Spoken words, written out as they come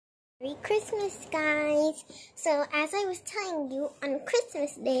Merry Christmas, guys! So, as I was telling you, on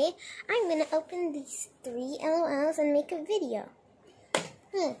Christmas Day, I'm gonna open these 3 LOLs and make a video.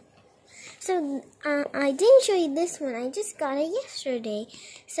 So, I didn't show you this one. I just got it yesterday.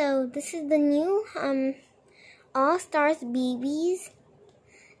 So, this is the new, All Stars BBs.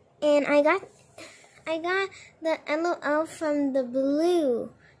 And I got the LOL from the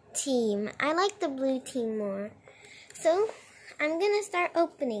blue team. I like the blue team more. So, I'm gonna start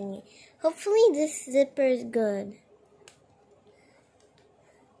opening it. Hopefully this zipper is good.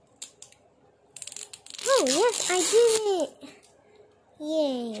 Oh yes, I did it!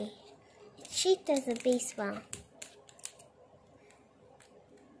 Yay! It's shaped as a baseball.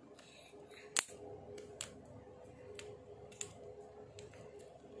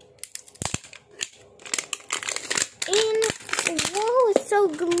 And whoa, it's so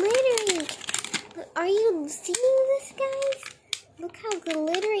glittery! Are you seeing this, guys? Look how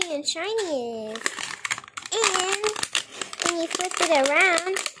glittery and shiny it is. And when you flip it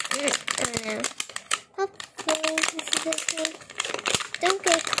around, oh no. Hopefully this is okay. Don't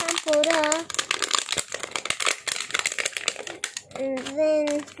get crumpled up. And then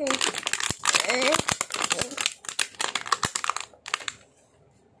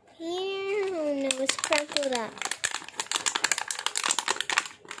here, oh no, it's crumpled up.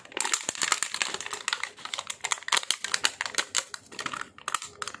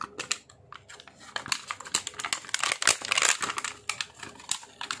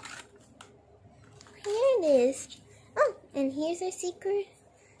 Is. Oh, and here's our secret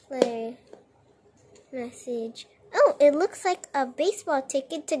letter message. Oh, it looks like a baseball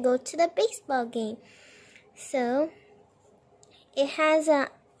ticket to go to the baseball game. So, it has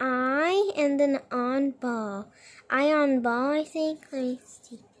a I and then on ball. I on ball, I think. Let me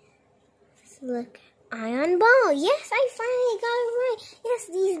see. Let's look. I on ball. Yes, I finally got it right. Yes,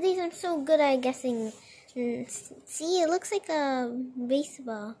 these days I'm so good at guessing. See, it looks like a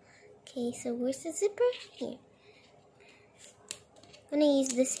baseball. Okay, so where's the zipper? Here. I'm gonna use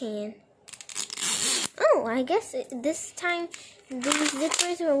this hand. Oh, I guess this time these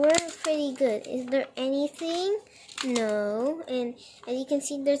zippers were pretty good. Is there anything? No. And as you can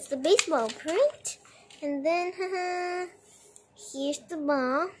see, there's the baseball print. And then, here's the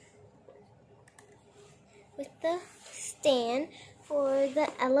ball with the stand for the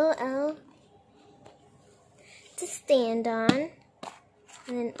LOL to stand on.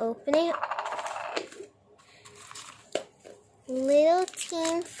 And then open it. Little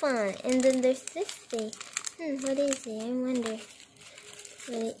team fun. And then there's this thing. What is it? I wonder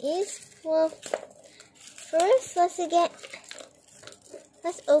what it is. Well, first let's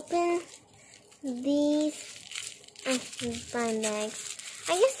open these blind bags.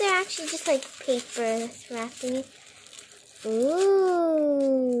 I guess they're actually just like paper that's wrapping it.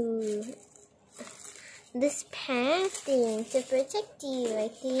 Ooh. This padding to protect you, I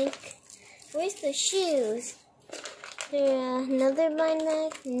think. Where's the shoes? There another blind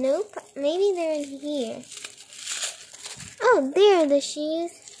bag? Nope. Maybe they're in here. Oh, there are the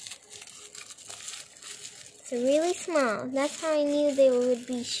shoes. It's really small. That's how I knew they would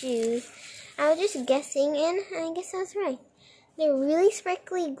be shoes. I was just guessing, and I guess I was right. They're really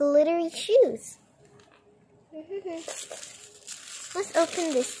sparkly, glittery shoes. Let's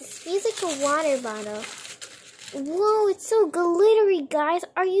open this. This feels like a water bottle. Whoa, it's so glittery, guys.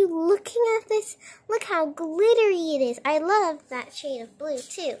 Are you looking at this? Look how glittery it is. I love that shade of blue,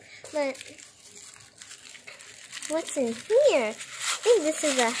 too. But what's in here? I think this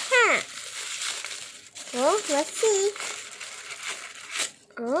is a hat. Well, let's see.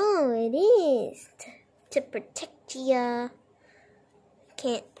 Oh, it is. To protect ya.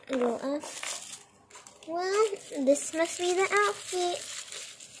 Can't go up. Well, this must be the outfit.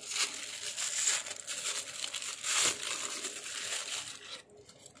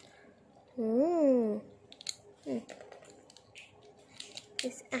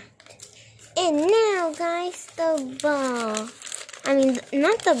 This out. And now, guys, the ball. I mean,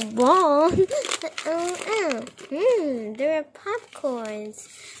 not the ball. The LOL. There are popcorns.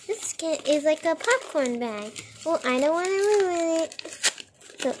 This is like a popcorn bag. Well, I don't want to ruin it.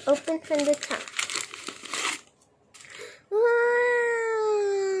 So, open from the top. Wow!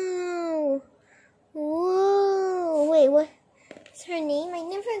 Whoa! Wait, what's her name? I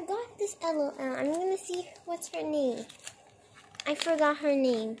never got this LOL. I'm gonna see what's her name. I forgot her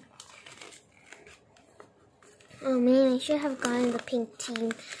name. Oh man, I should have gotten the pink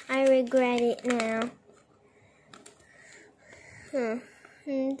team. I regret it now.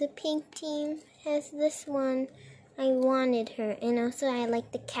 The pink team has this one. I wanted her, and also I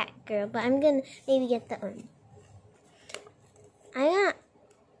like the cat girl, but I'm gonna maybe get the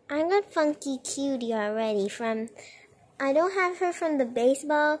I'm gonna Funky Cutie already I don't have her from the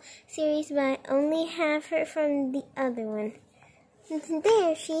baseball series, but I only have her from the other one. And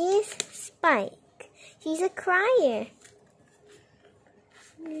there she is, Spike. She's a crier.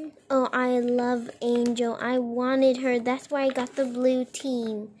 Oh, I love Angel. I wanted her. That's why I got the blue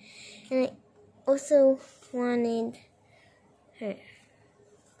team. And I also wanted her.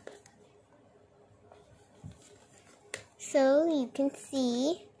 So you can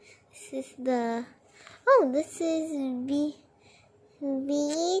see, this is the, this is Nick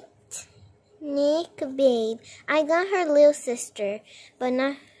Babe. I got her little sister,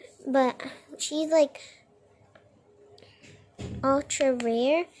 but she's like ultra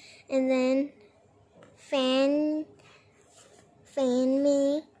rare. And then Fan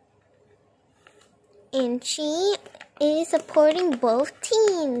Me, and she is supporting both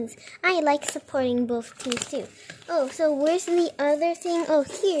teams. I like supporting both teams too. Oh, so where's the other thing? Oh,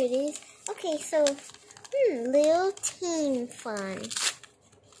 here it is. Okay, so little team fun.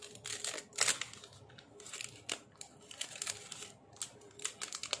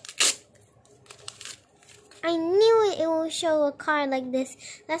 I knew it would show a card like this.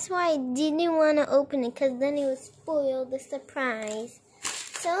 That's why I didn't want to open it, because then it would spoil the surprise.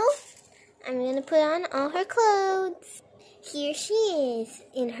 So, I'm going to put on all her clothes. Here she is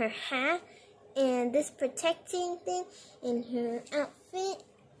in her hat and this protecting thing in her outfit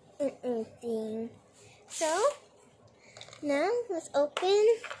and everything. So, now let's open.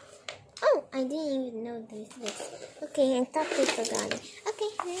 Oh, I didn't even know there's this. Okay, I thought we forgot it.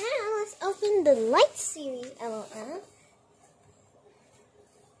 Okay, now let's open the Light series, LOL.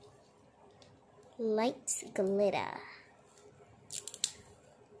 Lights Glitter.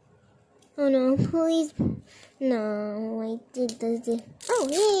 Oh no, please. No, I did this. Oh,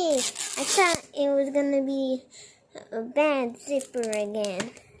 yay! I thought it was gonna be a bad zipper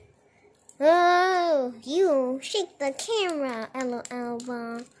again. Oh, you shake the camera, LOL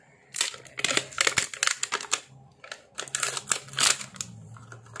bomb.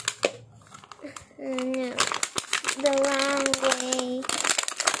 No, the wrong way.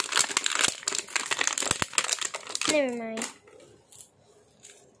 Never mind.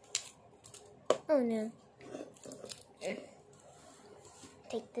 Oh no.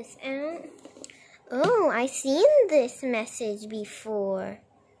 Take this out. Oh, I've seen this message before.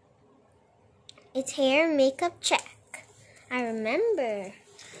 It's hair makeup check. I remember.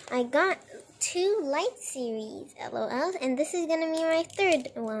 I got 2 Light series, LOL, and this is gonna be my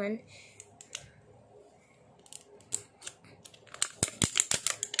 3rd one.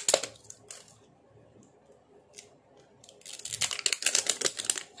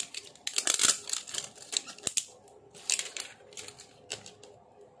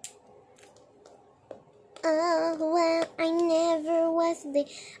 Oh, well, I never was the...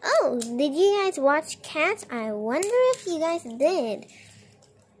 Oh, did you guys watch Cats? I wonder if you guys did.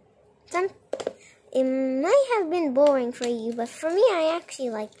 It might have been boring for you, but for me, I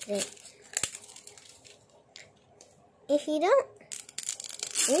actually liked it. If you don't,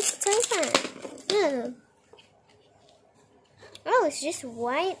 it's time. Oh, it's just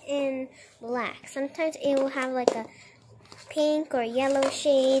white and black. Sometimes it will have like a pink or yellow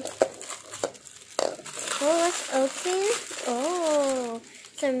shade. Oh, let's open. Oh,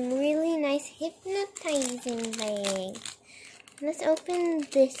 some really nice hypnotizing bags. Let's open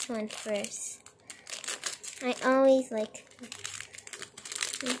this one first. I always like...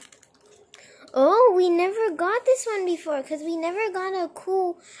 Oh, we never got this one before because we never got a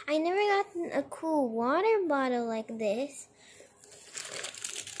cool... I never got a cool water bottle like this.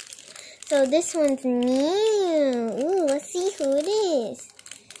 So this one's new. Ooh, let's see who it is.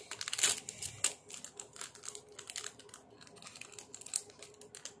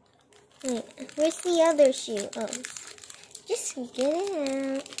 Wait, where's the other shoe? Oh, just get it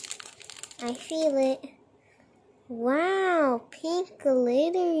out. I feel it. Wow, pink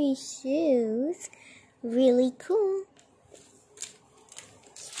glittery shoes. Really cool.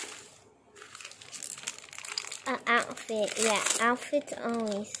 Outfit. Yeah, outfits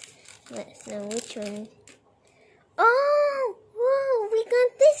always let us know which one. Oh, whoa, we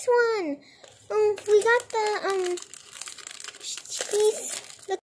got this one. We got the, piece.